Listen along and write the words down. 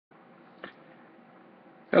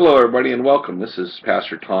Hello, everybody, and welcome. This is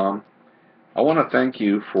Pastor Tom. I want to thank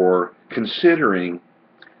you for considering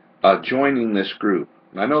joining this group.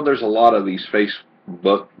 I know there's a lot of these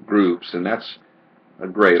Facebook groups, and that's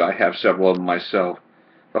great. I have several of them myself.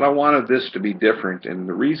 But I wanted this to be different, and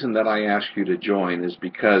the reason that I asked you to join is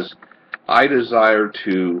because I desire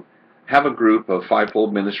to have a group of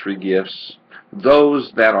fivefold ministry gifts,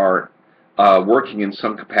 those that are working in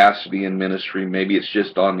some capacity in ministry. Maybe it's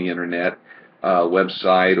just on the internet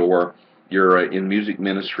website, or you're in music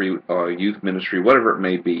ministry or youth ministry, whatever it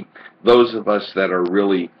may be. Those of us that are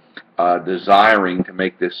really desiring to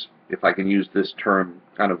make this, if I can use this term,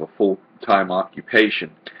 kind of a full-time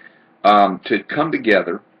occupation, to come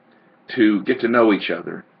together, to get to know each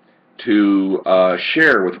other, to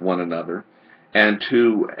share with one another, and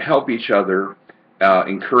to help each other,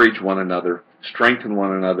 encourage one another, strengthen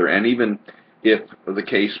one another, and even if the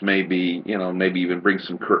case may be, maybe even bring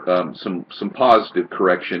some positive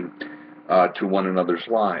correction to one another's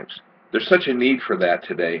lives. There's such a need for that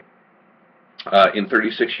today. In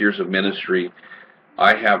 36 years of ministry,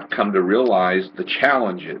 I have come to realize the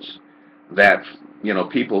challenges that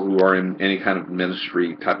people who are in any kind of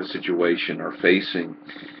ministry type of situation are facing.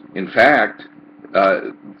 In fact,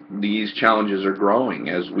 these challenges are growing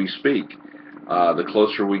as we speak. The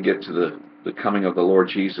closer we get to the coming of the Lord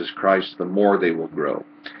Jesus Christ, the more they will grow.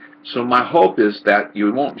 So my hope is that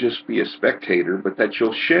you won't just be a spectator, but that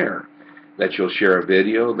you'll share. That you'll share a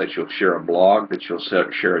video, that you'll share a blog, that you'll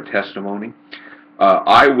share a testimony.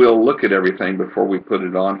 I will look at everything before we put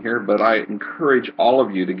it on here, but I encourage all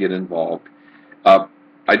of you to get involved.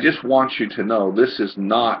 I just want you to know this is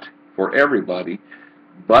not for everybody,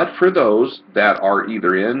 but for those that are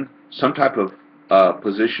either in some type of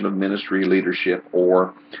position of ministry leadership,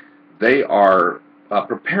 or they are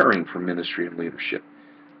preparing for ministry and leadership.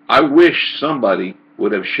 I wish somebody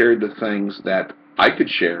would have shared the things that I could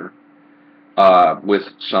share with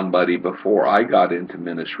somebody before I got into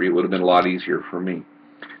ministry. It would have been a lot easier for me.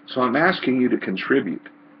 So I'm asking you to contribute.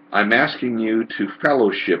 I'm asking you to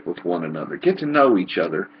fellowship with one another, get to know each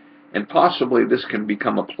other, and possibly this can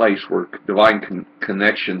become a place where divine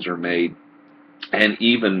connections are made, and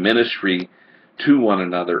even ministry to one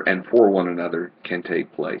another and for one another can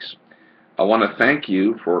take place. I want to thank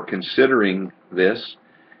you for considering this,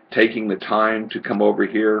 taking the time to come over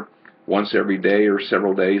here once every day or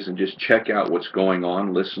several days and just check out what's going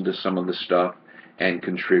on, listen to some of the stuff, and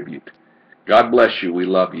contribute. God bless you. We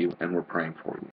love you, and we're praying for you.